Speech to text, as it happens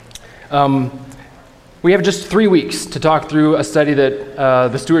We have just 3 weeks to talk through a study that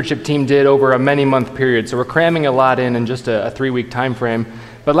the stewardship team did over a many-month period, so we're cramming a lot in just a 3-week time frame.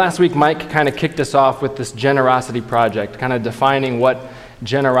 But last week, Mike kind of kicked us off with this generosity project, kind of defining what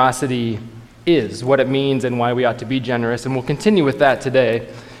generosity is, what it means, and why we ought to be generous, and we'll continue with that today.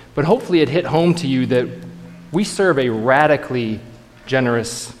 But hopefully it hit home to you that we serve a radically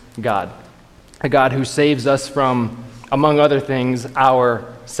generous God, a God who saves us from, among other things, our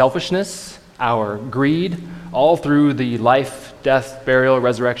selfishness, our greed, all through the life, death, burial,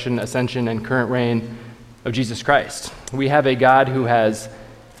 resurrection, ascension, and current reign of Jesus Christ. We have a God who has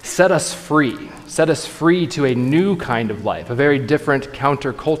set us free to a new kind of life, a very different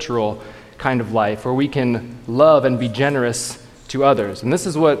countercultural kind of life where we can love and be generous to others. And this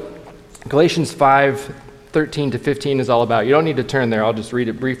is what Galatians 5:13 to 15 is all about. You don't need to turn there, I'll just read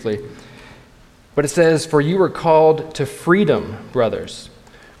it briefly. But it says, "For you were called to freedom, brothers.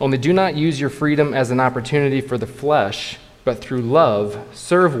 Only do not use your freedom as an opportunity for the flesh, but through love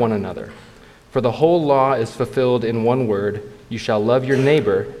serve one another. For the whole law is fulfilled in one word, you shall love your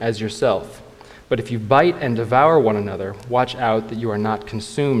neighbor as yourself. But if you bite and devour one another, watch out that you are not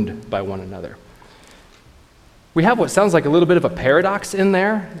consumed by one another." We have what sounds like a little bit of a paradox in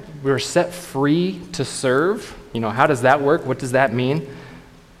there. We're set free to serve. How does that work? What does that mean?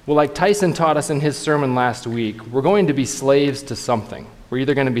 Well, like Tyson taught us in his sermon last week, we're going to be slaves to something. We're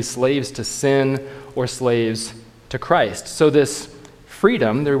either going to be slaves to sin or slaves to Christ. So this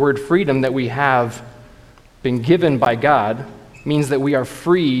freedom, the word freedom that we have been given by God, means that we are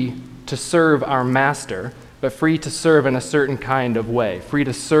free to serve our master, but free to serve in a certain kind of way, free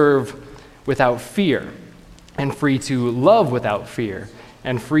to serve without fear, and free to love without fear,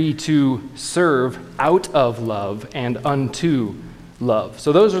 and free to serve out of love and unto love.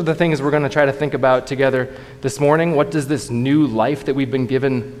 So those are the things we're going to try to think about together this morning. What does this new life that we've been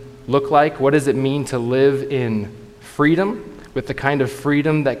given look like? What does it mean to live in freedom, with the kind of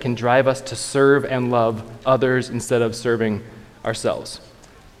freedom that can drive us to serve and love others instead of serving ourselves?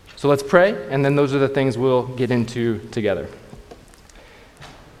 So let's pray, and then those are the things we'll get into together.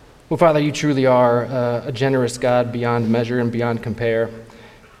 Well, Father, you truly are a generous God beyond measure and beyond compare.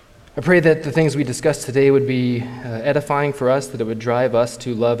 I pray that the things we discussed today would be edifying for us, that it would drive us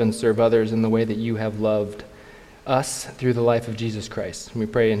to love and serve others in the way that you have loved us through the life of Jesus Christ. And we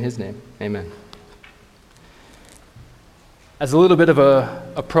pray in his name. Amen. As a little bit of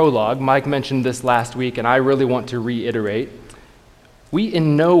a prologue, Mike mentioned this last week, and I really want to reiterate. We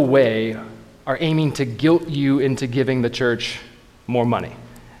in no way are aiming to guilt you into giving the church more money.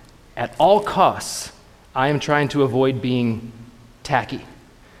 At all costs, I am trying to avoid being tacky.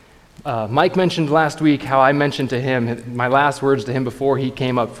 Mike mentioned last week how I mentioned to him, my last words to him before he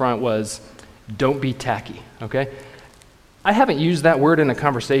came up front was, don't be tacky, okay? I haven't used that word in a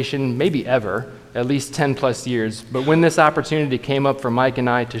conversation maybe ever, at least 10 plus years, but when this opportunity came up for Mike and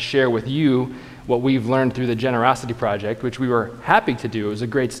I to share with you what we've learned through the Generosity Project, which we were happy to do, it was a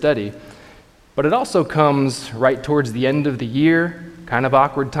great study, but it also comes right towards the end of the year, kind of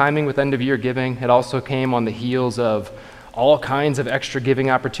awkward timing with end of year giving. It also came on the heels of all kinds of extra giving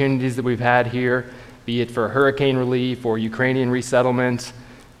opportunities that we've had here, be it for hurricane relief or Ukrainian resettlement,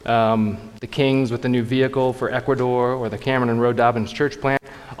 the Kings with the new vehicle for Ecuador, or the Cameron and Roe Dobbins church plant,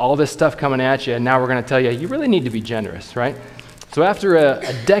 all this stuff coming at you, and now we're going to tell you, you really need to be generous, right? So after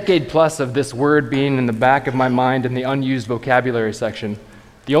a decade plus of this word being in the back of my mind in the unused vocabulary section,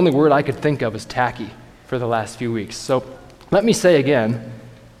 the only word I could think of is tacky for the last few weeks. So let me say again,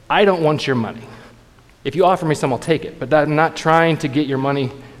 I don't want your money. If you offer me some, I'll take it, but I'm not trying to get your money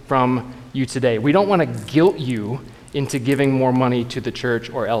from you today. We don't want to guilt you into giving more money to the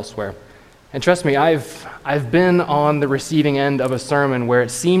church or elsewhere. And trust me, I've been on the receiving end of a sermon where it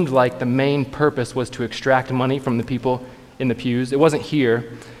seemed like the main purpose was to extract money from the people in the pews. It wasn't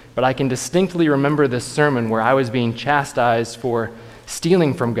here, but I can distinctly remember this sermon where I was being chastised for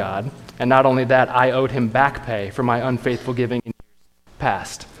stealing from God, and not only that, I owed him back pay for my unfaithful giving in years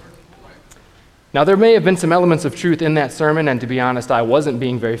past. Now, there may have been some elements of truth in that sermon, and to be honest, I wasn't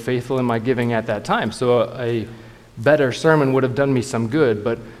being very faithful in my giving at that time, so a better sermon would have done me some good,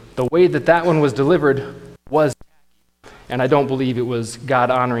 but the way that one was delivered was tacky, and I don't believe it was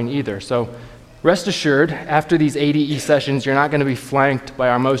God-honoring either. So rest assured, after these ADE sessions, you're not going to be flanked by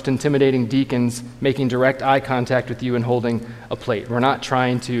our most intimidating deacons making direct eye contact with you and holding a plate. We're not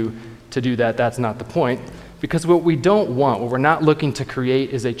trying to do that. That's not the point. Because what we don't want, what we're not looking to create,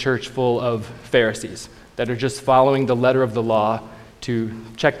 is a church full of Pharisees that are just following the letter of the law to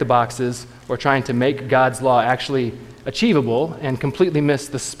check the boxes, or trying to make God's law actually achievable and completely miss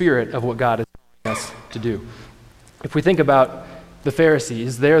the spirit of what God is asking us to do. If we think about the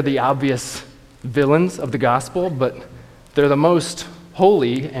Pharisees. They're the obvious villains of the gospel, but they're the most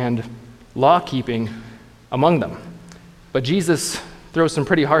holy and law-keeping among them. But Jesus throws some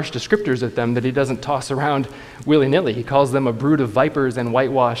pretty harsh descriptors at them that he doesn't toss around willy-nilly. He calls them a brood of vipers and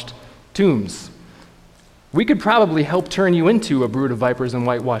whitewashed tombs. We could probably help turn you into a brood of vipers and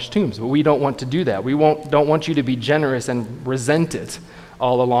whitewashed tombs, but we don't want to do that. We don't want you to be generous and resent it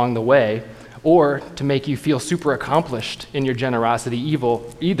all along the way, or to make you feel super accomplished in your generosity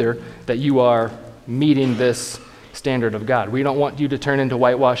either, that you are meeting this standard of God. We don't want you to turn into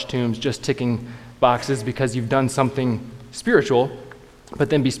whitewashed tombs just ticking boxes because you've done something spiritual, but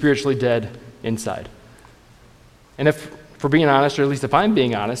then be spiritually dead inside. And if we're being honest, or at least if I'm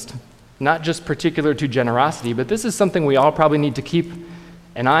being honest, not just particular to generosity, but this is something we all probably need to keep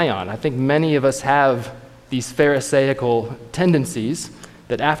an eye on. I think many of us have these Pharisaical tendencies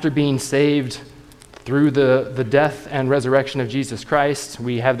that after being saved through the death and resurrection of Jesus Christ,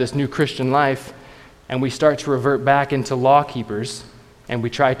 we have this new Christian life, and we start to revert back into law keepers, and we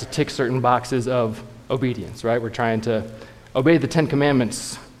try to tick certain boxes of obedience, right? We're trying to obey the 10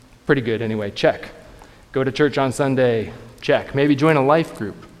 Commandments. Pretty good anyway, check. Go to church on Sunday, check. Maybe join a life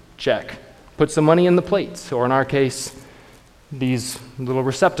group, check. Put some money in the plates, or in our case, these little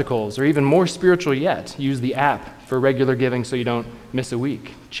receptacles, or even more spiritual yet, use the app for regular giving so you don't miss a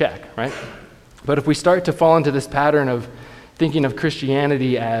week, check, right? But if we start to fall into this pattern of thinking of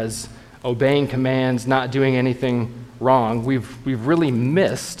Christianity as obeying commands, not doing anything wrong, we've really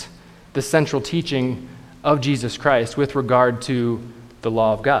missed the central teaching of Jesus Christ with regard to the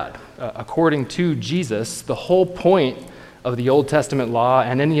law of God. According to Jesus, the whole point of the Old Testament law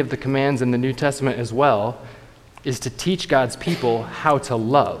and any of the commands in the New Testament as well is to teach God's people how to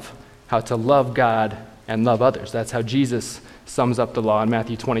love God and love others. That's how Jesus sums up the law in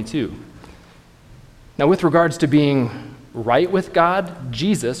Matthew 22. Now, with regards to being right with God,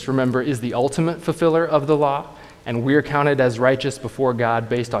 Jesus, remember, is the ultimate fulfiller of the law, and we're counted as righteous before God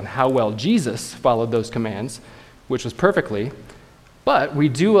based on how well Jesus followed those commands, which was perfectly. But we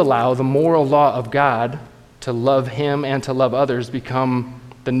do allow the moral law of God to love him and to love others become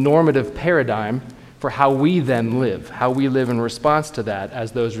the normative paradigm for how we then live, how we live in response to that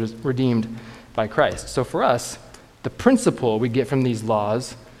as those redeemed by Christ. So for us, the principle we get from these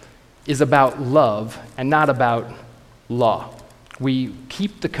laws is about love and not about law. We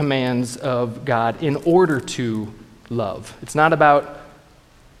keep the commands of God in order to love. It's not about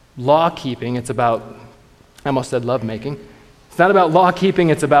law keeping, it's about, I almost said love making. It's not about law keeping,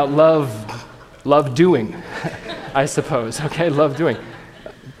 it's about love doing, I suppose, okay, love doing.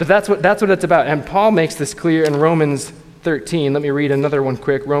 But that's what it's about. And Paul makes this clear in Romans 13. Let me read another one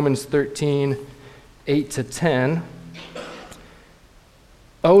quick. Romans 13, 8-10.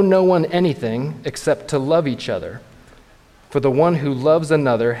 Owe no one anything except to love each other. For the one who loves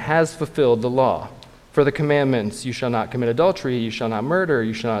another has fulfilled the law. For the commandments, you shall not commit adultery, you shall not murder,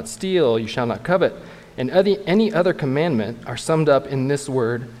 you shall not steal, you shall not covet, and any other commandment are summed up in this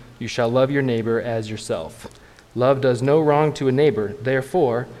word, you shall love your neighbor as yourself. Love does no wrong to a neighbor,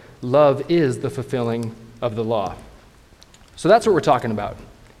 therefore, love is the fulfilling of the law. So that's what we're talking about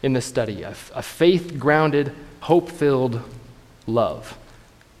in this study, a faith-grounded, hope-filled love.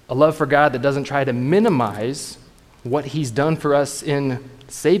 A love for God that doesn't try to minimize what he's done for us in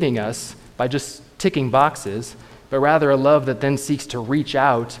saving us by just ticking boxes, but rather a love that then seeks to reach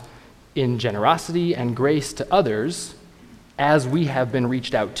out in generosity and grace to others as we have been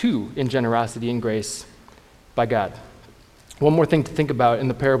reached out to in generosity and grace by God. One more thing to think about in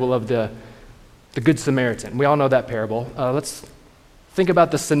the parable of the Good Samaritan. We all know that parable. Let's think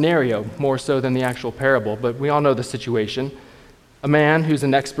about the scenario more so than the actual parable, but we all know the situation. A man who's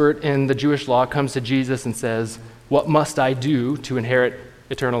an expert in the Jewish law comes to Jesus and says, "What must I do to inherit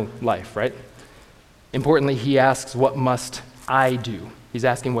eternal life?" Right? Importantly, he asks, "What must I do?" He's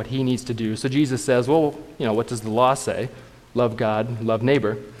asking what he needs to do. So Jesus says, well, what does the law say? Love God, love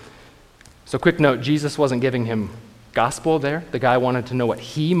neighbor. So quick note, Jesus wasn't giving him gospel there. The guy wanted to know what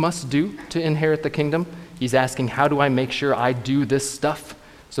he must do to inherit the kingdom. He's asking, how do I make sure I do this stuff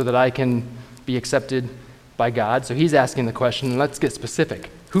so that I can be accepted by God? So he's asking the question, let's get specific.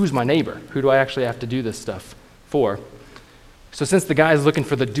 Who's my neighbor? Who do I actually have to do this stuff for? So since the guy is looking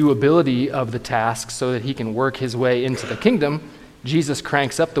for the doability of the task so that he can work his way into the kingdom, Jesus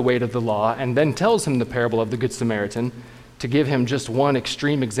cranks up the weight of the law and then tells him the parable of the Good Samaritan to give him just one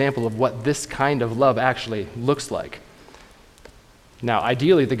extreme example of what this kind of love actually looks like. Now,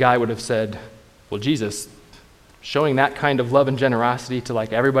 ideally, the guy would have said, well, Jesus, showing that kind of love and generosity to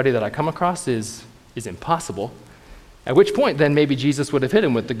everybody that I come across is impossible. At which point, then maybe Jesus would have hit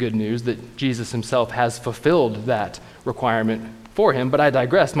him with the good news that Jesus himself has fulfilled that requirement for him, but I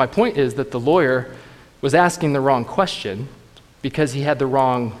digress. My point is that the lawyer was asking the wrong question because he had the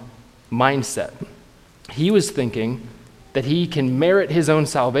wrong mindset. He was thinking that he can merit his own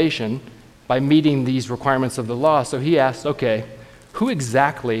salvation by meeting these requirements of the law. So he asked, okay, who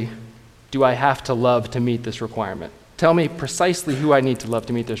exactly do I have to love to meet this requirement? Tell me precisely who I need to love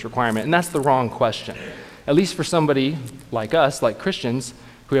to meet this requirement. And that's the wrong question. At least for somebody like us, like Christians,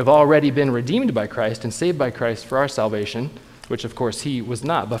 who have already been redeemed by Christ and saved by Christ for our salvation, which of course he was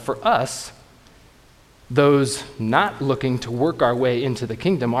not. But for us, those not looking to work our way into the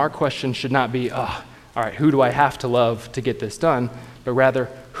kingdom, our question should not be, all right, who do I have to love to get this done? But rather,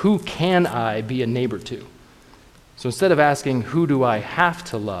 who can I be a neighbor to? So instead of asking, who do I have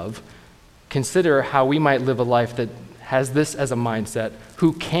to love, consider how we might live a life that has this as a mindset.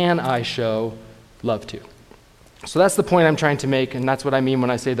 Who can I show love to? So that's the point I'm trying to make, and that's what I mean when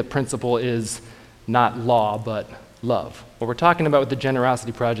I say the principle is not law, but love. What we're talking about with the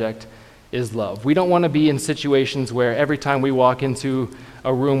Generosity Project is love. We don't want to be in situations where every time we walk into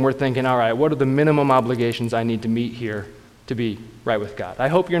a room, we're thinking, all right, what are the minimum obligations I need to meet here to be right with God? I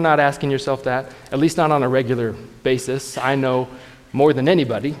hope you're not asking yourself that, at least not on a regular basis. I know more than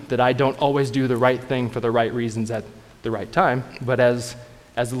anybody that I don't always do the right thing for the right reasons at the right time, but as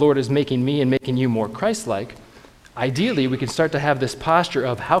the Lord is making me and making you more Christ-like, ideally we can start to have this posture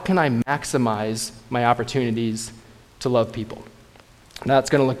of how can I maximize my opportunities to love people. Now it's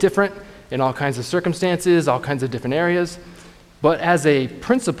going to look different in all kinds of circumstances, all kinds of different areas, but as a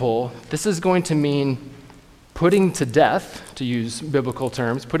principle, this is going to mean putting to death, to use biblical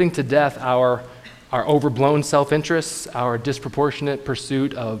terms, putting to death our overblown self-interests, our disproportionate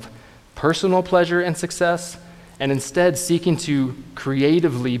pursuit of personal pleasure and success, and instead seeking to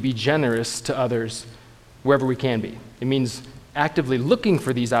creatively be generous to others wherever we can be. It means actively looking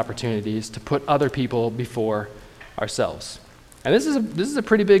for these opportunities to put other people before ourselves. And this is a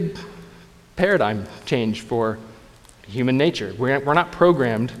pretty big paradigm change for human nature. We're not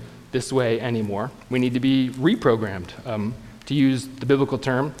programmed this way anymore. We need to be reprogrammed. To use the biblical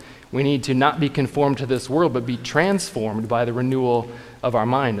term, we need to not be conformed to this world, but be transformed by the renewal of our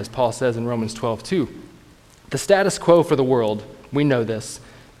mind, as Paul says in Romans 12:2. The status quo for the world, we know this,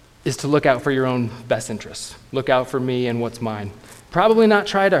 is to look out for your own best interests. Look out for me and what's mine. Probably not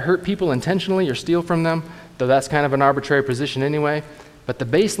try to hurt people intentionally or steal from them, though that's kind of an arbitrary position anyway. But the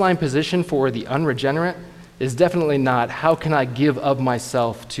baseline position for the unregenerate is definitely not, how can I give of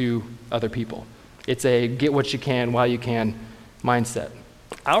myself to other people? It's a get what you can while you can mindset.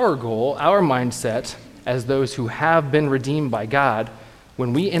 Our goal, our mindset, as those who have been redeemed by God,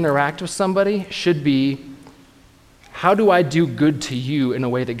 when we interact with somebody, should be, how do I do good to you in a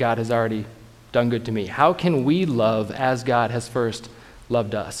way that God has already done good to me? How can we love as God has first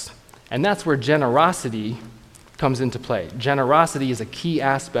loved us? And that's where generosity comes into play. Generosity is a key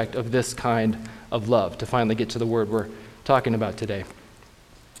aspect of this kind of love, to finally get to the word we're talking about today.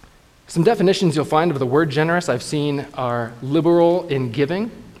 Some definitions you'll find of the word generous I've seen are liberal in giving,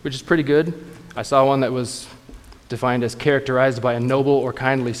 which is pretty good. I saw one that was defined as characterized by a noble or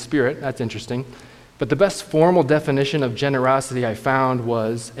kindly spirit. That's interesting. But the best formal definition of generosity I found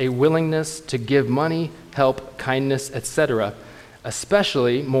was a willingness to give money, help, kindness, etc.,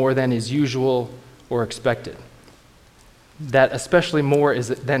 especially more than is usual or expected. That especially more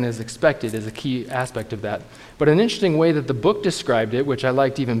than is expected is a key aspect of that. But an interesting way that the book described it, which I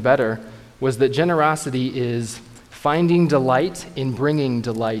liked even better, was that generosity is finding delight in bringing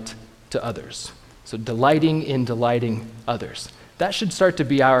delight to others. So delighting in delighting others. That should start to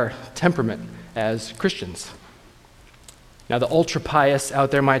be our temperament as Christians. Now, the ultra-pious out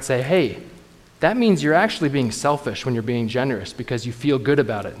there might say, hey, that means you're actually being selfish when you're being generous because you feel good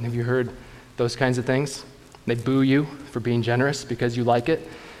about it. And have you heard those kinds of things? They boo you for being generous because you like it.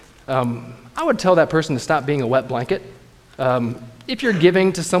 I would tell that person to stop being a wet blanket. If you're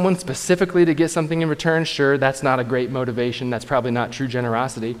giving to someone specifically to get something in return, sure, that's not a great motivation. That's probably not true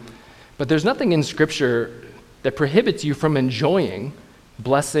generosity. But there's nothing in Scripture that prohibits you from enjoying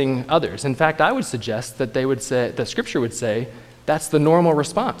blessing others. In fact, I would suggest that that Scripture would say that's the normal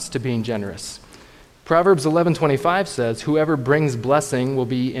response to being generous. Proverbs 11:25 says, "Whoever brings blessing will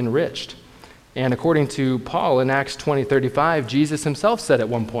be enriched." And according to Paul in Acts 20:35, Jesus himself said at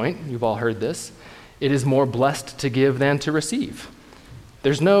one point, you've all heard this, "It is more blessed to give than to receive."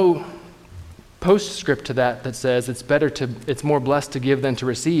 There's no postscript to that says it's more blessed to give than to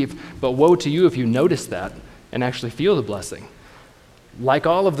receive, but woe to you if you notice that and actually feel the blessing. Like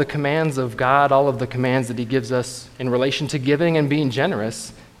all of the commands of God, all of the commands that he gives us in relation to giving and being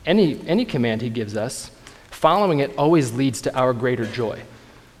generous, any command he gives us, following it always leads to our greater joy.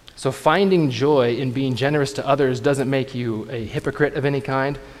 So finding joy in being generous to others doesn't make you a hypocrite of any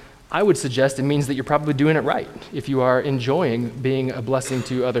kind. I would suggest it means that you're probably doing it right if you are enjoying being a blessing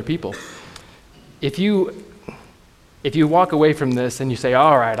to other people. If you walk away from this and you say,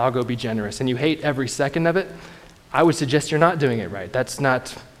 all right, I'll go be generous, and you hate every second of it, I would suggest you're not doing it right. That's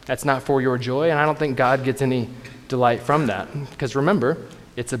not for your joy, and I don't think God gets any delight from that. Because remember,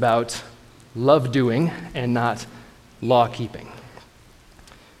 it's about love doing and not law keeping.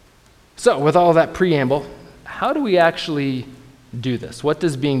 So with all that preamble, how do we actually do this? What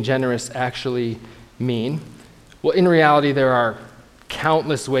does being generous actually mean? Well, in reality, there are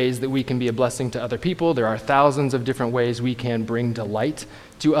countless ways that we can be a blessing to other people. There are thousands of different ways we can bring delight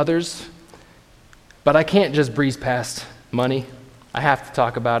to others. But I can't just breeze past money. I have to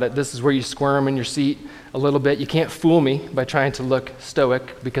talk about it. This is where you squirm in your seat a little bit. You can't fool me by trying to look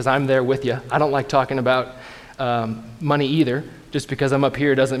stoic because I'm there with you. I don't like talking about money either. Just because I'm up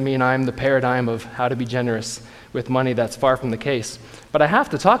here doesn't mean I'm the paradigm of how to be generous with money. That's far from the case. But I have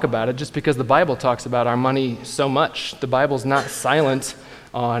to talk about it just because the Bible talks about our money so much. The Bible's not silent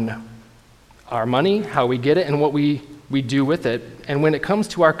on our money, how we get it, and what we do with it. And when it comes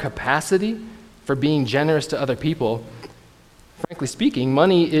to our capacity for being generous to other people, frankly speaking,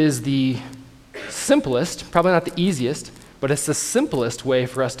 money is the simplest, probably not the easiest, but it's the simplest way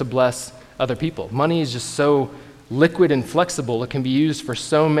for us to bless other people. Money is just so liquid and flexible. It can be used for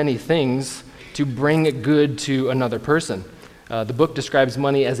so many things to bring good to another person. The book describes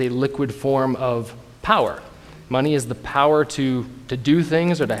money as a liquid form of power. Money is the power to do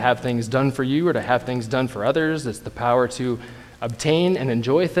things or to have things done for you or to have things done for others. It's the power to obtain and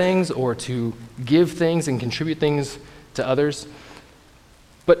enjoy things or to give things and contribute things to others.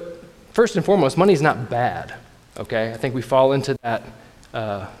 But first and foremost, money is not bad, okay? I think we fall into that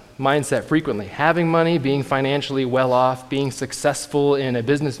mindset frequently. Having money, being financially well off, being successful in a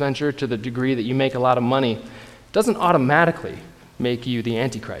business venture to the degree that you make a lot of money doesn't automatically make you the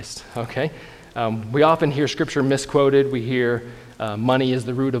Antichrist, okay? We often hear scripture misquoted. We hear money is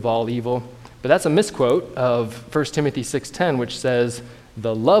the root of all evil. But that's a misquote of 1 Timothy 6:10, which says,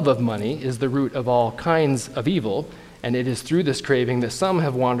 the love of money is the root of all kinds of evil, and it is through this craving that some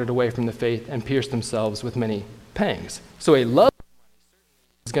have wandered away from the faith and pierced themselves with many pangs. So a love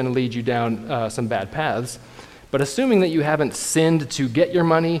is going to lead you down some bad paths. But assuming that you haven't sinned to get your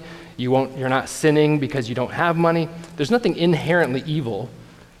money, you're not sinning because you don't have money, there's nothing inherently evil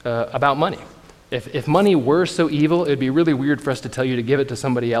about money. If money were so evil, it would be really weird for us to tell you to give it to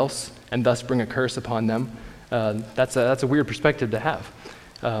somebody else and thus bring a curse upon them. That's a weird perspective to have.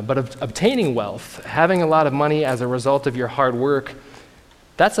 But obtaining wealth, having a lot of money as a result of your hard work,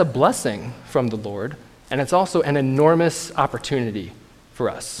 that's a blessing from the Lord, and it's also an enormous opportunity for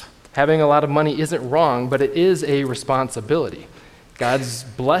us. Having a lot of money isn't wrong, but it is a responsibility. God's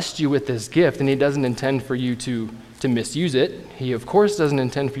blessed you with this gift, and he doesn't intend for you to misuse it. He, of course, doesn't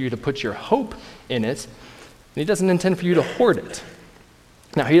intend for you to put your hope in it, and he doesn't intend for you to hoard it.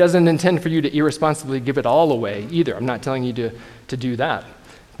 Now, he doesn't intend for you to irresponsibly give it all away either. I'm not telling you to do that.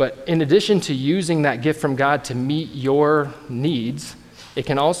 But in addition to using that gift from God to meet your needs, it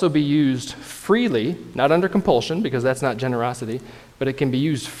can also be used freely, not under compulsion, because that's not generosity, but it can be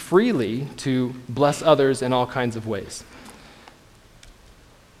used freely to bless others in all kinds of ways.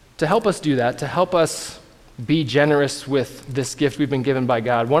 To help us do that, to help us be generous with this gift we've been given by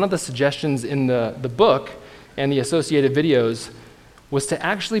God, one of the suggestions in the book and the associated videos was to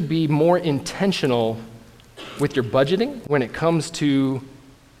actually be more intentional with your budgeting when it comes to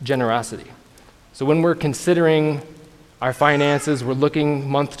generosity. So when we're considering our finances, we're looking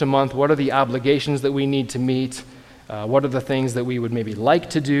month to month, what are the obligations that we need to meet? What are the things that we would maybe like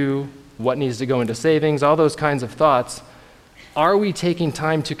to do? What needs to go into savings? All those kinds of thoughts. Are we taking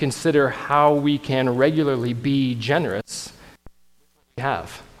time to consider how we can regularly be generous with what we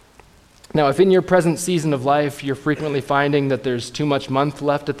have? Now, if in your present season of life you're frequently finding that there's too much month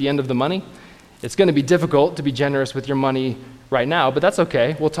left at the end of the money, it's going to be difficult to be generous with your money right now, but that's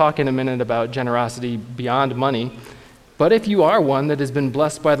okay. We'll talk in a minute about generosity beyond money. But if you are one that has been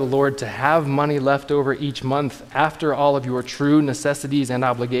blessed by the Lord to have money left over each month after all of your true necessities and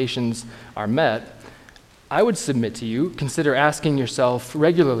obligations are met, I would submit to you, consider asking yourself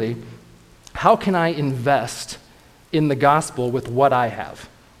regularly, how can I invest in the gospel with what I have?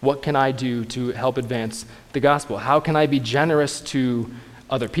 What can I do to help advance the gospel? How can I be generous to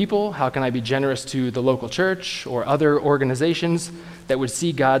other people? How can I be generous to the local church or other organizations that would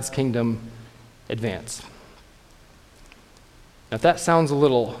see God's kingdom advance? Now, if that sounds a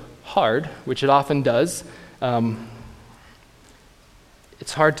little hard, which it often does,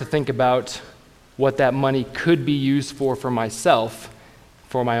 it's hard to think about what that money could be used for myself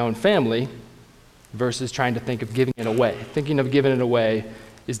for my own family versus trying to think of giving it away. Thinking of giving it away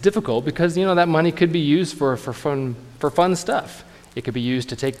is difficult because, that money could be used for fun stuff. It could be used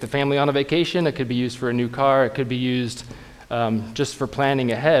to take the family on a vacation. It could be used for a new car. It could be used just for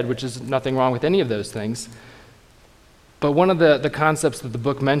planning ahead, which is nothing wrong with any of those things. But one of the concepts that the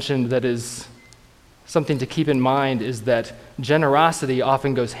book mentioned that is something to keep in mind is that generosity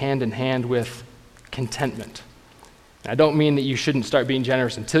often goes hand in hand with contentment. I don't mean that you shouldn't start being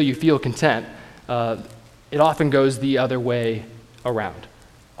generous until you feel content. It often goes the other way around.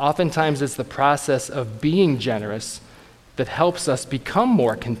 Oftentimes it's the process of being generous that helps us become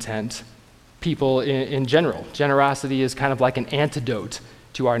more content people in general. Generosity is kind of like an antidote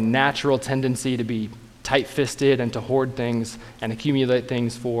to our natural tendency to be tight-fisted and to hoard things and accumulate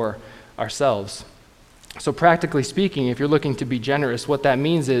things for ourselves. So practically speaking, if you're looking to be generous, what that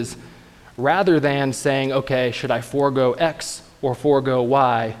means is rather than saying, okay, should I forego X or forego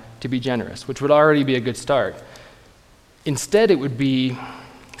Y to be generous, which would already be a good start, instead it would be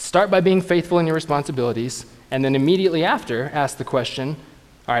start by being faithful in your responsibilities, and then immediately after ask the question,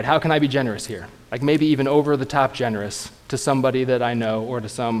 all right, how can I be generous here? Like maybe even over the top generous to somebody that I know or to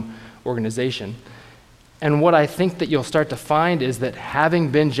some organization. And what I think that you'll start to find is that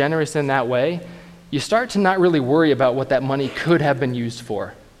having been generous in that way, you start to not really worry about what that money could have been used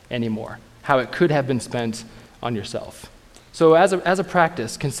for anymore, how it could have been spent on yourself. So as a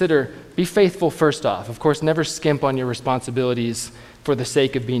practice, be faithful first off. Of course, never skimp on your responsibilities for the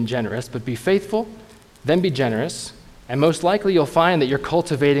sake of being generous, but be faithful, then be generous, and most likely you'll find that you're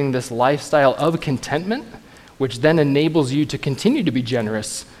cultivating this lifestyle of contentment, which then enables you to continue to be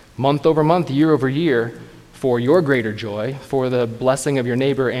generous month over month, year over year, for your greater joy, for the blessing of your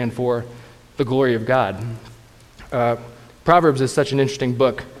neighbor, and for the glory of God. Proverbs is such an interesting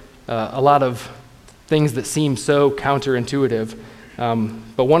book. A lot of things that seem so counterintuitive,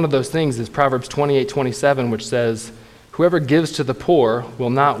 but one of those things is Proverbs 28:27, which says, "Whoever gives to the poor will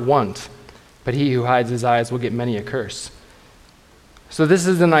not want, but he who hides his eyes will get many a curse." So this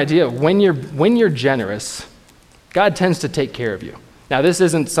is an idea. When you're generous, God tends to take care of you. Now, this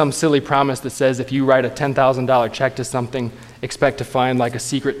isn't some silly promise that says if you write a $10,000 check to something, expect to find like a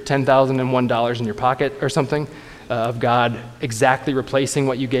secret $10,001 in your pocket or something of God exactly replacing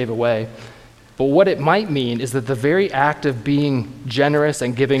what you gave away. But what it might mean is that the very act of being generous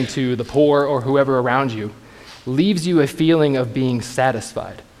and giving to the poor or whoever around you leaves you a feeling of being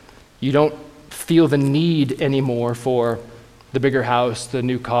satisfied. You don't feel the need anymore for the bigger house, the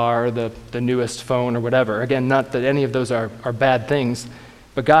new car, the newest phone, or whatever. Again, not that any of those are bad things,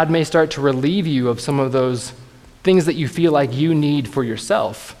 but God may start to relieve you of some of those things that you feel like you need for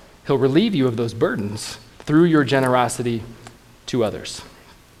yourself. He'll relieve you of those burdens through your generosity to others.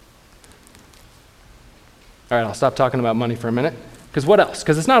 All right, I'll stop talking about money for a minute. Because what else?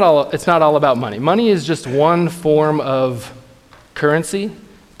 Because it's not all about money. Money is just one form of currency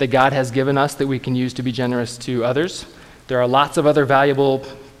that God has given us that we can use to be generous to others. There are lots of other valuable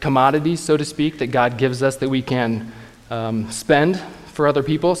commodities, so to speak, that God gives us that we can spend for other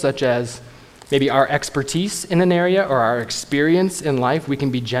people, such as maybe our expertise in an area or our experience in life. We can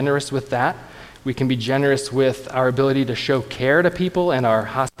be generous with that. We can be generous with our ability to show care to people and our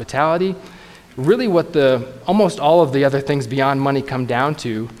hospitality. Really what almost all of the other things beyond money come down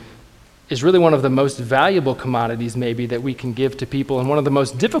to is really one of the most valuable commodities maybe that we can give to people, and one of the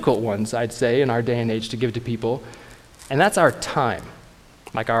most difficult ones, I'd say, in our day and age to give to people, and that's our time,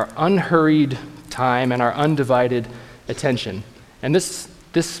 like our unhurried time and our undivided attention. And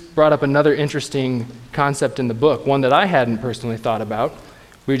this brought up another interesting concept in the book, one that I hadn't personally thought about.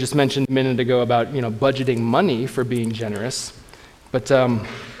 We just mentioned a minute ago about budgeting money for being generous, but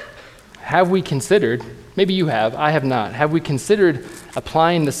have we considered, maybe you have, I have not, have we considered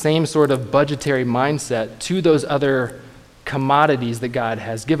applying the same sort of budgetary mindset to those other commodities that God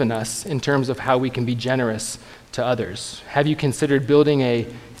has given us in terms of how we can be generous to others? Have you considered building a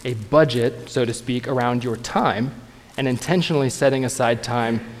budget, so to speak, around your time and intentionally setting aside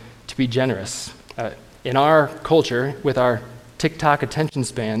time to be generous? In our culture, with our TikTok attention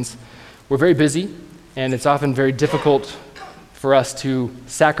spans, we're very busy, and it's often very difficult for us to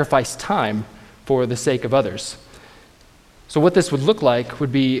sacrifice time for the sake of others. So what this would look like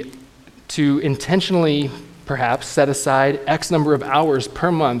would be to intentionally perhaps set aside X number of hours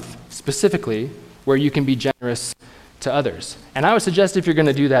per month specifically where you can be generous to others. And I would suggest if you're going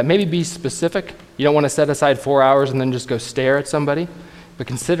to do that, maybe be specific. You don't want to set aside 4 hours and then just go stare at somebody, but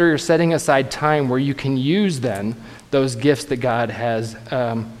consider setting aside time where you can use then those gifts that God has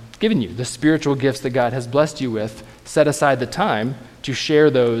given you, the spiritual gifts that God has blessed you with. Set aside the time to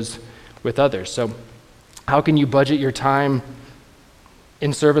share those with others. So how can you budget your time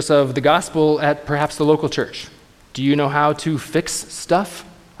in service of the gospel at perhaps the local church? Do you know how to fix stuff?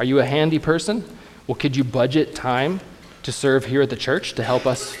 Are you a handy person? Well, could you budget time to serve here at the church to help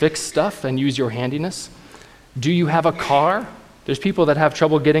us fix stuff and use your handiness? Do you have a car? There's people that have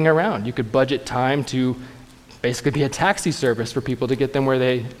trouble getting around. You could budget time to basically be a taxi service for people to get them where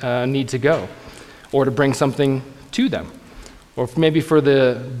they need to go, or to bring something to them. Or maybe for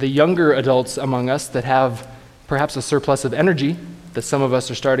the younger adults among us that have perhaps a surplus of energy that some of us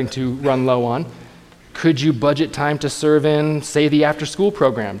are starting to run low on, could you budget time to serve in, say, the after-school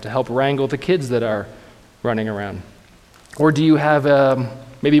program to help wrangle the kids that are running around? Or do you have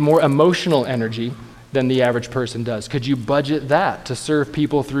maybe more emotional energy than the average person does? Could you budget that to serve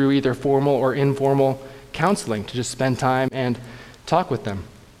people through either formal or informal counseling, to just spend time and talk with them?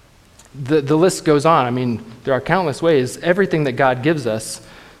 The list goes on. I mean, there are countless ways. Everything that God gives us,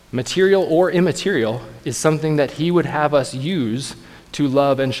 material or immaterial, is something that He would have us use to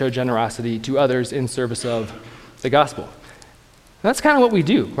love and show generosity to others in service of the gospel. That's kind of what we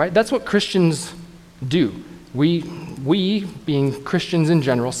do, right? That's what Christians do. We, being Christians in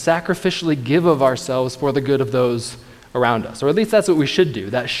general, sacrificially give of ourselves for the good of those around us. Or at least that's what we should do.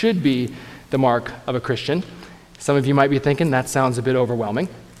 That should be the mark of a Christian. Some of you might be thinking, that sounds a bit overwhelming,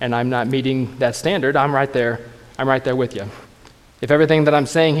 and I'm not meeting that standard. I'm right there with you. If everything that I'm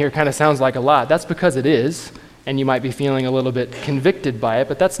saying here kind of sounds like a lot, that's because it is, and you might be feeling a little bit convicted by it,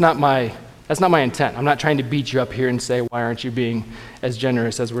 but that's not my intent. I'm not trying to beat you up here and say, why aren't you being as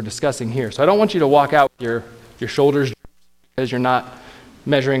generous as we're discussing here? So I don't want you to walk out with your shoulders because you're not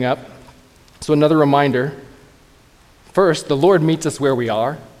measuring up. So another reminder, first, the Lord meets us where we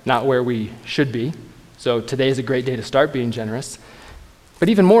are, not where we should be. So today is a great day to start being generous. But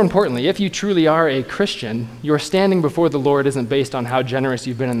even more importantly, if you truly are a Christian, your standing before the Lord isn't based on how generous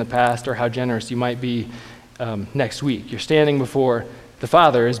you've been in the past or how generous you might be next week. Your standing before the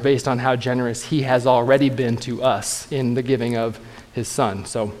Father is based on how generous He has already been to us in the giving of His Son.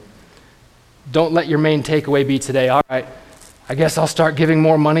 So don't let your main takeaway be today, all right, I guess I'll start giving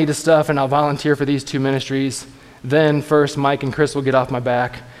more money to stuff and I'll volunteer for these 2 ministries. Then first Mike and Chris will get off my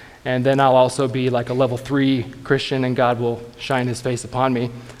back, and then I'll also be like a level 3 Christian and God will shine His face upon me.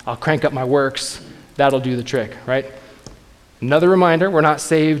 I'll crank up my works. That'll do the trick, right? Another reminder, we're not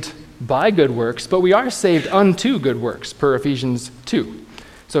saved by good works, but we are saved unto good works, per Ephesians 2.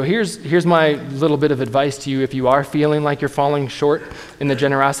 So here's my little bit of advice to you if you are feeling like you're falling short in the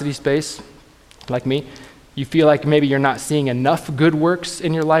generosity space, like me. You feel like maybe you're not seeing enough good works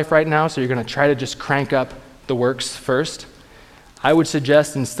in your life right now, so you're going to try to just crank up the works first. I would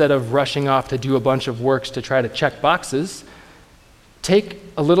suggest, instead of rushing off to do a bunch of works to try to check boxes, take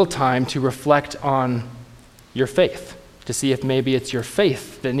a little time to reflect on your faith, to see if maybe it's your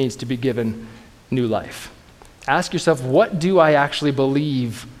faith that needs to be given new life. Ask yourself, what do I actually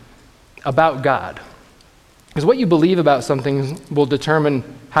believe about God? Because what you believe about something will determine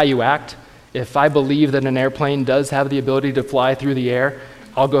how you act. If I believe that an airplane does have the ability to fly through the air,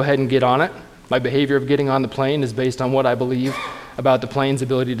 I'll go ahead and get on it. My behavior of getting on the plane is based on what I believe about the plane's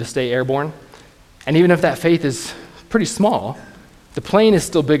ability to stay airborne. And even if that faith is pretty small, the plane is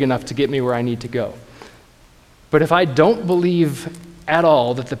still big enough to get me where I need to go. But if I don't believe at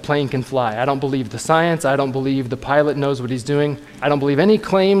all that the plane can fly, I don't believe the science, I don't believe the pilot knows what he's doing, I don't believe any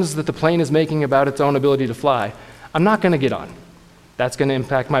claims that the plane is making about its own ability to fly, I'm not going to get on. That's going to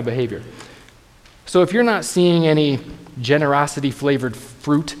impact my behavior. So if you're not seeing any generosity-flavored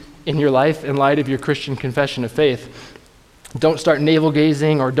fruit in your life in light of your Christian confession of faith, don't start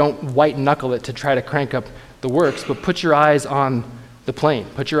navel-gazing or don't white-knuckle it to try to crank up the works, but put your eyes on the plane.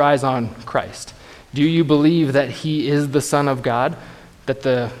 Put your eyes on Christ. Do you believe that He is the Son of God, that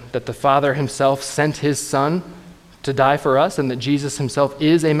the Father Himself sent His Son to die for us, and that Jesus Himself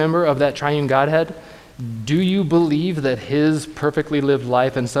is a member of that triune Godhead? Do you believe that His perfectly lived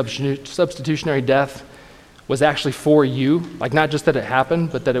life and substitutionary death was actually for you? Like, not just that it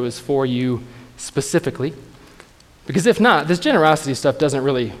happened, but that it was for you specifically? Because if not, this generosity stuff doesn't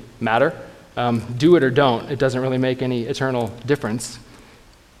really matter. Do it or don't. It doesn't really make any eternal difference.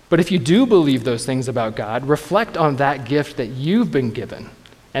 But if you do believe those things about God, reflect on that gift that you've been given,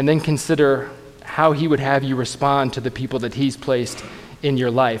 and then consider how He would have you respond to the people that He's placed in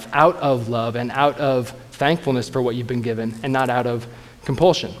your life, out of love and out of thankfulness for what you've been given, and not out of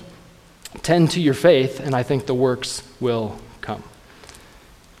compulsion. Tend to your faith, and I think the works will come.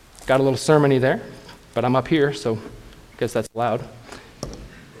 Got a little sermon-y there, but I'm up here, so I guess that's allowed.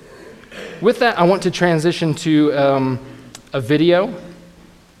 With that, I want to transition to a video.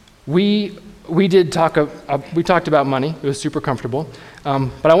 We talked about money. It was super comfortable.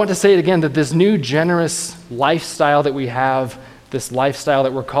 But I want to say it again, that this new generous lifestyle that we have this lifestyle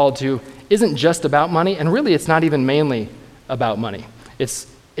that we're called to isn't just about money, and really it's not even mainly about money. It's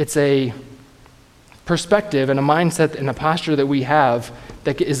a perspective and a mindset and a posture that we have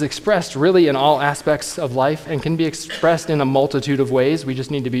that is expressed really in all aspects of life and can be expressed in a multitude of ways. We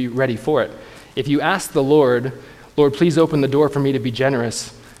just need to be ready for it. If you ask the Lord, Lord, please open the door for me to be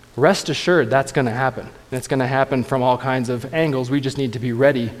generous, rest assured that's going to happen. And it's going to happen from all kinds of angles. We just need to be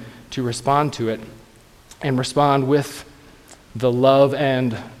ready to respond to it and respond with the love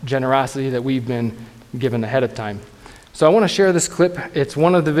and generosity that we've been given ahead of time. So I want to share this clip. It's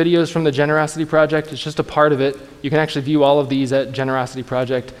one of the videos from the Generosity Project. It's just a part of it. You can actually view all of these at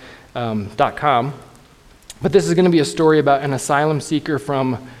generosityproject.com. But this is going to be a story about an asylum seeker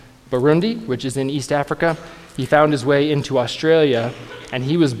from Burundi, which is in East Africa. He found his way into Australia, and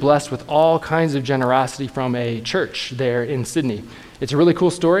he was blessed with all kinds of generosity from a church there in Sydney. It's a really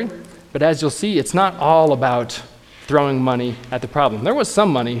cool story, but as you'll see, it's not all about throwing money at the problem. There was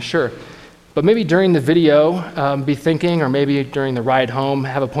some money, sure, but maybe during the video, be thinking, or maybe during the ride home,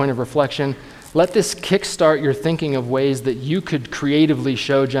 have a point of reflection. Let this kickstart your thinking of ways that you could creatively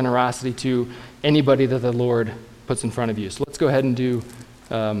show generosity to anybody that the Lord puts in front of you. So let's go ahead and do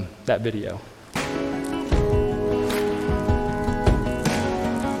that video.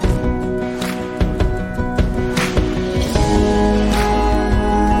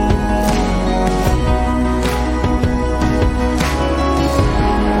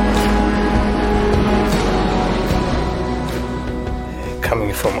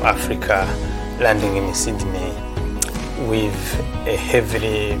 Coming from Africa, landing in Sydney with a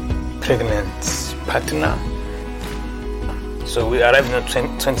heavily pregnant partner. So we arrived on the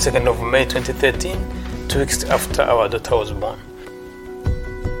 22nd of May 2013, 2 weeks after our daughter was born.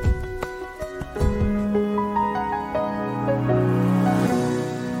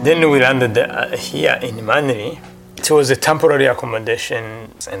 Then we landed here in Manly. It was a temporary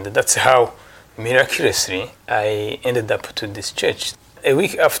accommodation, and that's how miraculously I ended up to this church. A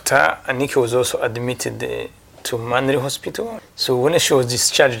week after, Annika was also admitted to Manly Hospital. So when she was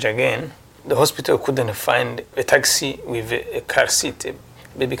discharged again, the hospital couldn't find a taxi with a car seat, a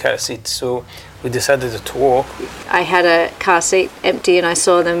baby car seat. So we decided to walk. I had a car seat empty, and I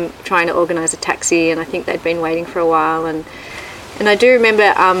saw them trying to organise a taxi, and I think they'd been waiting for a while. And I do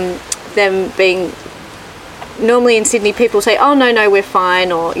remember them being, normally in Sydney people say, oh no, we're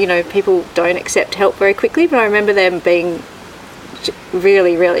fine, or people don't accept help very quickly, but I remember them being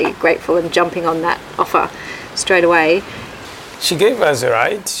really, really grateful and jumping on that offer straight away. She gave us a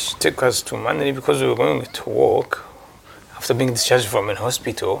ride. She took us to Manly because we were going to walk after being discharged from a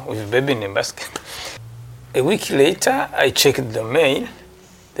hospital with a baby in a basket. A week later, I checked the mail.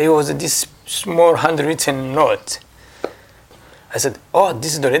 There was this small handwritten note. I said, oh,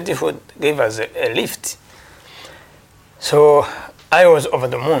 this is the lady who gave us a lift. So I was over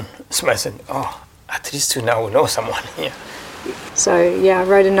the moon. So I said, oh, at least now we know someone here. So yeah, I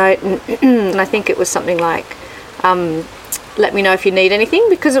wrote a note, and I think it was something like, let me know if you need anything,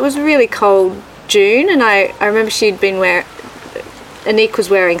 because it was really cold June, and I remember Anique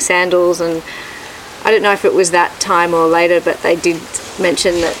was wearing sandals, and I don't know if it was that time or later, but they did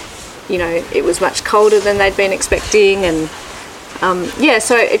mention that, it was much colder than they'd been expecting, and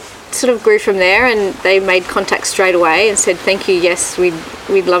so it sort of grew from there, and they made contact straight away and said, thank you, yes,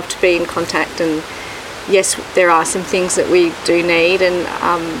 we'd love to be in contact, and yes, there are some things that we do need, and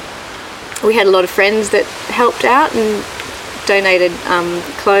we had a lot of friends that helped out and donated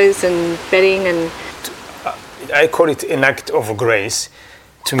clothes and bedding. And I call it an act of grace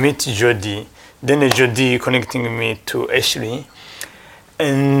to meet Jody, then Jody connecting me to Ashley,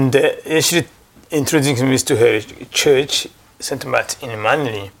 and Ashley introducing me to her church, St. Martin in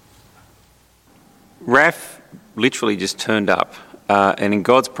Manly. Raf literally just turned up, and in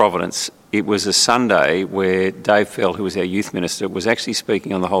God's providence, it was a Sunday where Dave Fell, who was our youth minister, was actually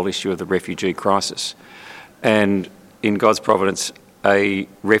speaking on the whole issue of the refugee crisis. And in God's providence, a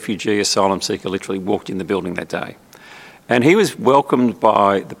refugee asylum seeker literally walked in the building that day. And he was welcomed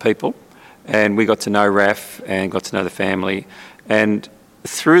by the people, and we got to know Raf and got to know the family. And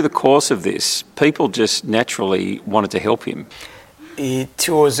through the course of this, people just naturally wanted to help him. It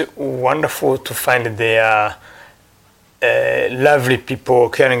was wonderful to find there lovely people,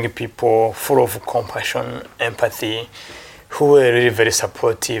 caring people, full of compassion, empathy, who were really very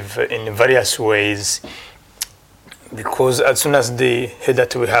supportive in various ways. Because as soon as they heard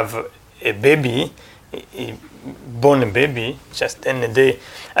that we have a baby, born a baby, just then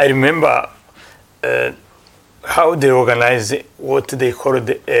I remember how they organized what they called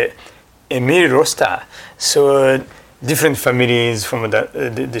a meal roster. So different families from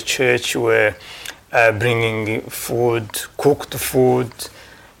the church were bringing food, cooked food,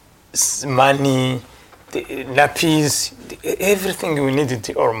 money, the nappies, everything we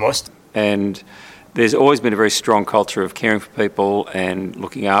needed almost. And there's always been a very strong culture of caring for people and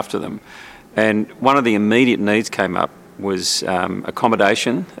looking after them. And one of the immediate needs came up was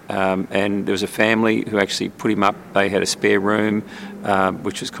accommodation, and there was a family who actually put him up. They had a spare room,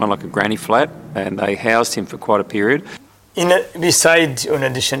 which was kind of like a granny flat, and they housed him for quite a period. In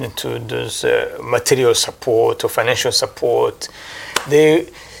addition to those material support or financial support, there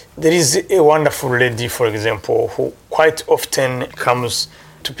is a wonderful lady, for example, who quite often comes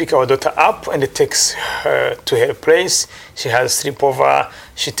to pick our daughter up and takes her to her place. She has sleepover.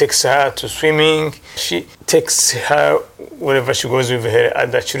 She takes her to swimming. She takes her wherever she goes with her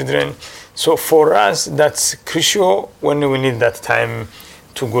other children. So for us, that's crucial when we need that time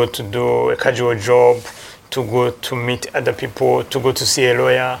to go to do a casual job, to go to meet other people, to go to see a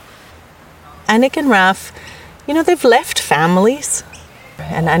lawyer. Anik and Raf, they've left families.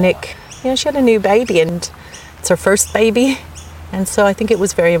 And Anik, she had a new baby, and it's her first baby. And so I think it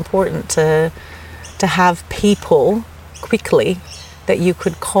was very important to have people quickly that you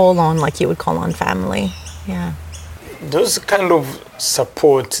could call on like you would call on family. Yeah. Those kind of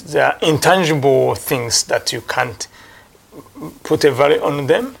support, the intangible things that you can't put a value on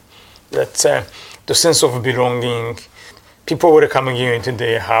them, that the sense of belonging, people were coming you into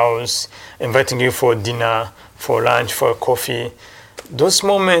their house, inviting you for dinner, for lunch, for coffee. Those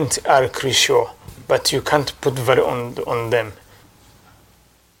moments are crucial, but you can't put value on them.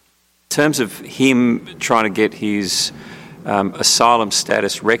 In terms of him trying to get his asylum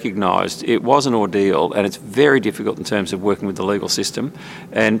status recognised, it was an ordeal, and it's very difficult in terms of working with the legal system.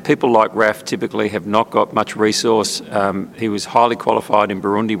 And people like Raf typically have not got much resource. He was highly qualified in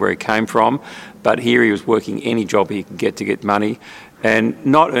Burundi, where he came from, but here he was working any job he could get to get money and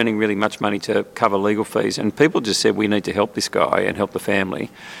not earning really much money to cover legal fees. And people just said, we need to help this guy and help the family.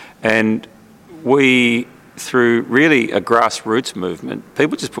 And we, through really a grassroots movement,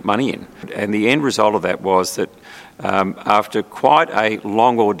 people just put money in. And the end result of that was that after quite a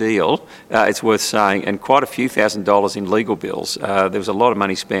long ordeal, it's worth saying, and quite a few $1,000s in legal bills, there was a lot of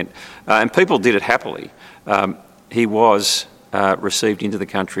money spent. And people did it happily. He was received into the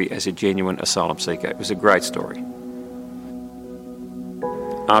country as a genuine asylum seeker. It was a great story.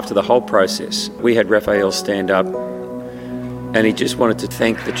 After the whole process, we had Raphael stand up, and he just wanted to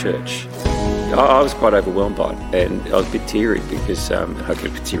thank the church. I was quite overwhelmed by it, and I was a bit teary because, I get a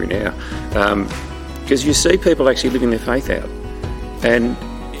bit teary now, because you see people actually living their faith out, and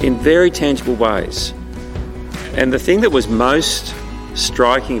in very tangible ways. And the thing that was most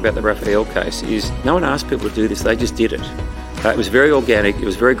striking about the Raphael case is no one asked people to do this, they just did it. It was very organic, it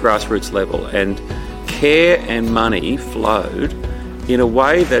was very grassroots level, and care and money flowed in a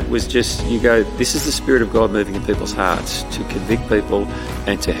way that was just, you go, this is the Spirit of God moving in people's hearts to convict people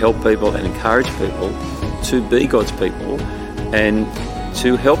and to help people and encourage people to be God's people and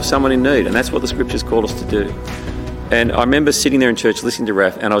to help someone in need. And that's what the Scriptures call us to do. And I remember sitting there in church listening to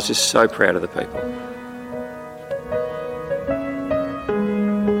Raf, and I was just so proud of the people.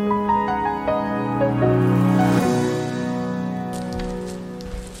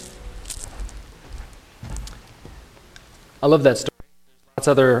 I love that story. Lots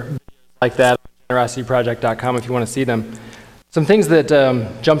of other videos like that on generosityproject.com if you want to see them. Some things that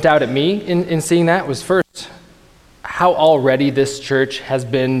jumped out at me in seeing that was, first, how already this church has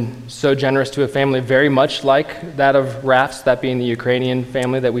been so generous to a family very much like that of Raf's, that being the Ukrainian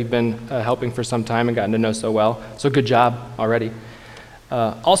family that we've been helping for some time and gotten to know so well. So good job already.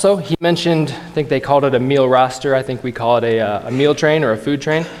 Also, he mentioned, I think they called it a meal roster. I think we call it a meal train or a food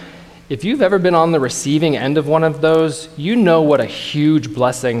train. If you've ever been on the receiving end of one of those, you know what a huge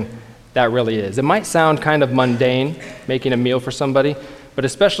blessing that really is. It might sound kind of mundane, making a meal for somebody, but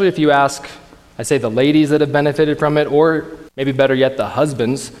especially if you ask, I say, the ladies that have benefited from it, or maybe better yet, the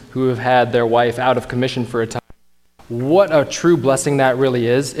husbands who have had their wife out of commission for a time, what a true blessing that really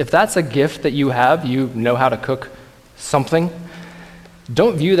is. If that's a gift that you have, you know how to cook something,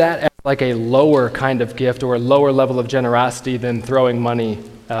 don't view that as like a lower kind of gift or a lower level of generosity than throwing money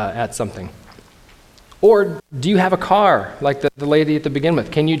at something. Or do you have a car like the lady at the beginning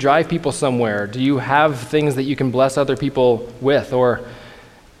with? Can you drive people somewhere? Do you have things that you can bless other people with? Or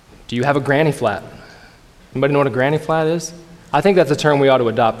do you have a granny flat? Anybody know what a granny flat is? I think that's a term we ought to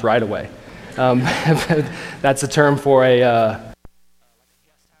adopt right away. That's a term for a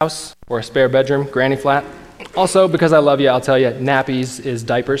house or a spare bedroom, granny flat. Also, because I love you, I'll tell you, nappies is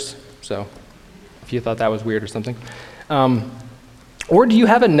diapers. So if you thought that was weird or something. Or do you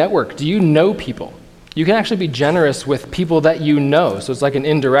have a network? Do you know people? You can actually be generous with people that you know. So it's like an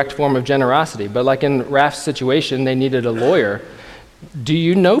indirect form of generosity. But like in Raf's situation, they needed a lawyer. Do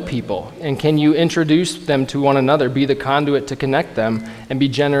you know people? And can you introduce them to one another, be the conduit to connect them, and be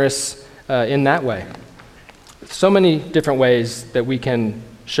generous in that way? So many different ways that we can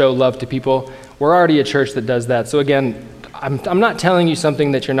show love to people. We're already a church that does that. So again, I'm not telling you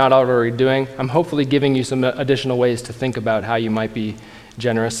something that you're not already doing. I'm hopefully giving you some additional ways to think about how you might be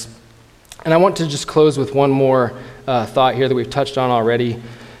generous. And I want to just close with one more thought here that we've touched on already.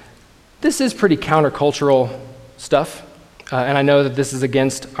 This is pretty countercultural stuff, and I know that this is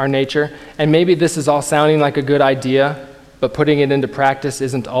against our nature, and maybe this is all sounding like a good idea, but putting it into practice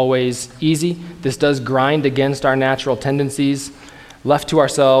isn't always easy. This does grind against our natural tendencies. Left to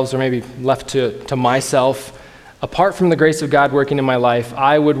ourselves, or maybe left to myself, apart from the grace of God working in my life,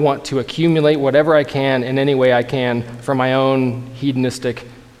 I would want to accumulate whatever I can in any way I can for my own hedonistic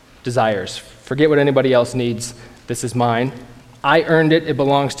desires. Forget what anybody else needs. This is mine. I earned it. It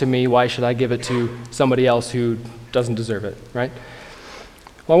belongs to me. Why should I give it to somebody else who doesn't deserve it, right?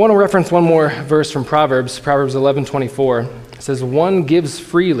 Well, I want to reference one more verse from Proverbs 11:24. It says, "One gives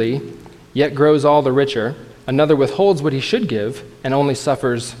freely, yet grows all the richer. Another withholds what he should give and only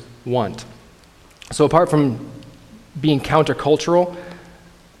suffers want." So apart from being countercultural,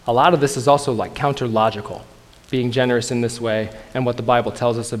 a lot of this is also like counterlogical, being generous in this way and what the Bible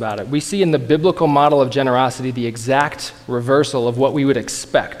tells us about it. We see in the biblical model of generosity the exact reversal of what we would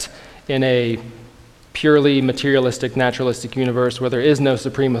expect in a purely materialistic, naturalistic universe where there is no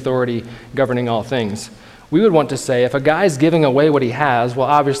supreme authority governing all things. We would want to say, if a guy's giving away what he has, well,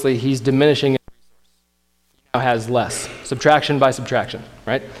 obviously he's diminishing his resource. He now has less. Subtraction by subtraction,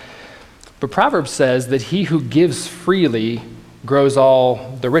 right? But Proverbs says that he who gives freely grows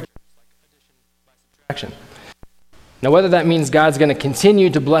all the richer. Addition by subtraction. Now, whether that means God's going to continue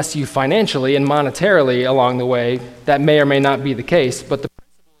to bless you financially and monetarily along the way, that may or may not be the case, but the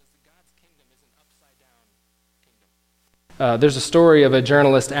principle is that God's kingdom is an upside-down kingdom. There's a story of a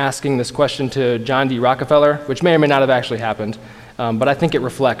journalist asking this question to John D. Rockefeller, which may or may not have actually happened, but I think it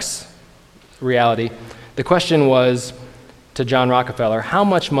reflects reality. The question was to John Rockefeller, how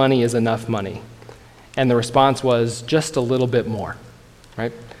much money is enough money? And the response was, just a little bit more,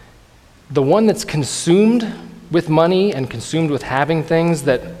 right? The one that's consumed with money and consumed with having things,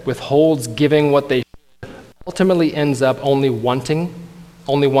 that withholds giving what they should, ultimately ends up only wanting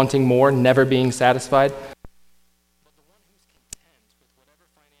more, never being satisfied. But the one who's content with whatever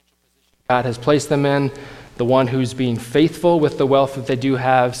financial position God has placed them in, the one who's being faithful with the wealth that they do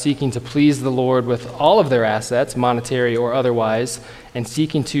have, seeking to please the Lord with all of their assets, monetary or otherwise, and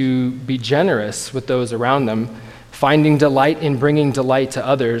seeking to be generous with those around them, finding delight in bringing delight to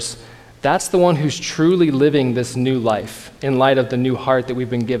others, that's the one who's truly living this new life in light of the new heart that we've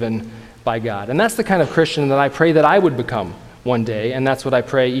been given by God. And that's the kind of Christian that I pray that I would become one day, and that's what I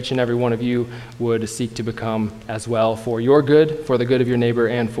pray each and every one of you would seek to become as well, for your good, for the good of your neighbor,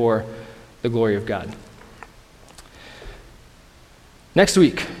 and for the glory of God. Next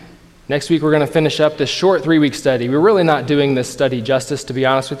week we're going to finish up this short 3-week study. We're really not doing this study justice, to be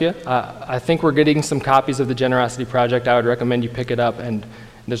honest with you. I think we're getting some copies of the Generosity Project. I would recommend you pick it up, and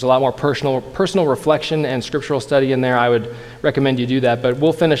there's a lot more personal reflection and scriptural study in there. I would recommend you do that. But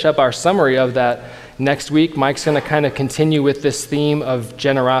we'll finish up our summary of that next week. Mike's going to kind of continue with this theme of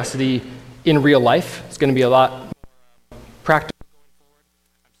generosity in real life. It's going to be a lot more practical going forward.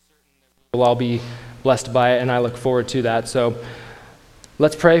 I'm certain that we'll all be blessed by it, and I look forward to that. So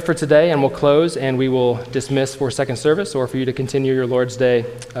let's pray for today, and we'll close, and we will dismiss for second service or for you to continue your Lord's Day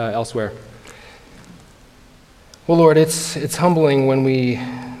elsewhere. Well, Lord, it's humbling when we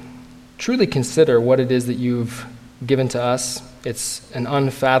truly consider what it is that you've given to us. It's an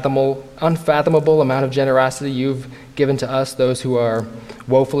unfathomable amount of generosity you've given to us, those who are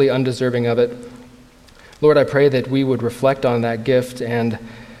woefully undeserving of it. Lord, I pray that we would reflect on that gift, and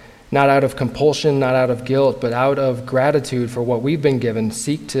not out of compulsion, not out of guilt, but out of gratitude for what we've been given,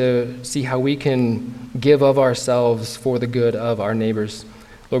 seek to see how we can give of ourselves for the good of our neighbors.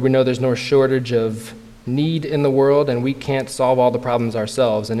 Lord, we know there's no shortage of need in the world, and we can't solve all the problems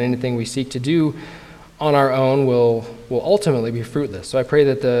ourselves, and anything we seek to do on our own will ultimately be fruitless. So I pray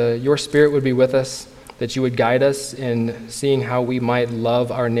that your Spirit would be with us, that you would guide us in seeing how we might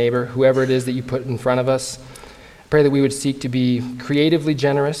love our neighbor, whoever it is that you put in front of us. I pray that we would seek to be creatively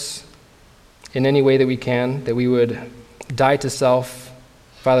generous in any way that we can, that we would die to self.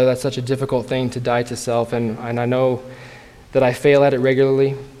 Father, that's such a difficult thing to die to self, and I know that I fail at it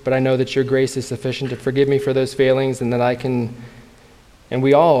regularly, but I know that your grace is sufficient to forgive me for those failings, and that I can, and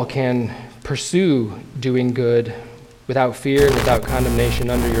we all can, pursue doing good without fear and without condemnation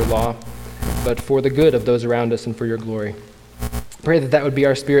under your law. but for the good of those around us and for your glory. Pray that that would be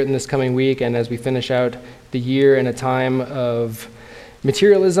our spirit in this coming week, and as we finish out the year in a time of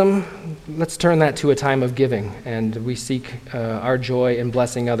materialism, let's turn that to a time of giving, and we seek our joy in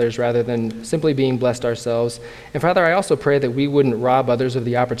blessing others rather than simply being blessed ourselves. And Father, I also pray that we wouldn't rob others of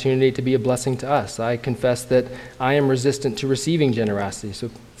the opportunity to be a blessing to us. I confess that I am resistant to receiving generosity, so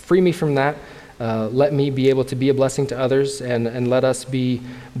free me from that. Let me be able to be a blessing to others, and let us be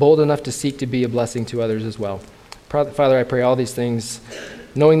bold enough to seek to be a blessing to others as well. Father, I pray all these things,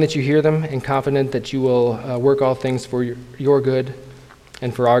 knowing that you hear them and confident that you will work all things for your good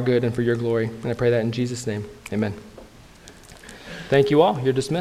and for our good and for your glory. And I pray that in Jesus' name. Amen. Thank you all. You're dismissed.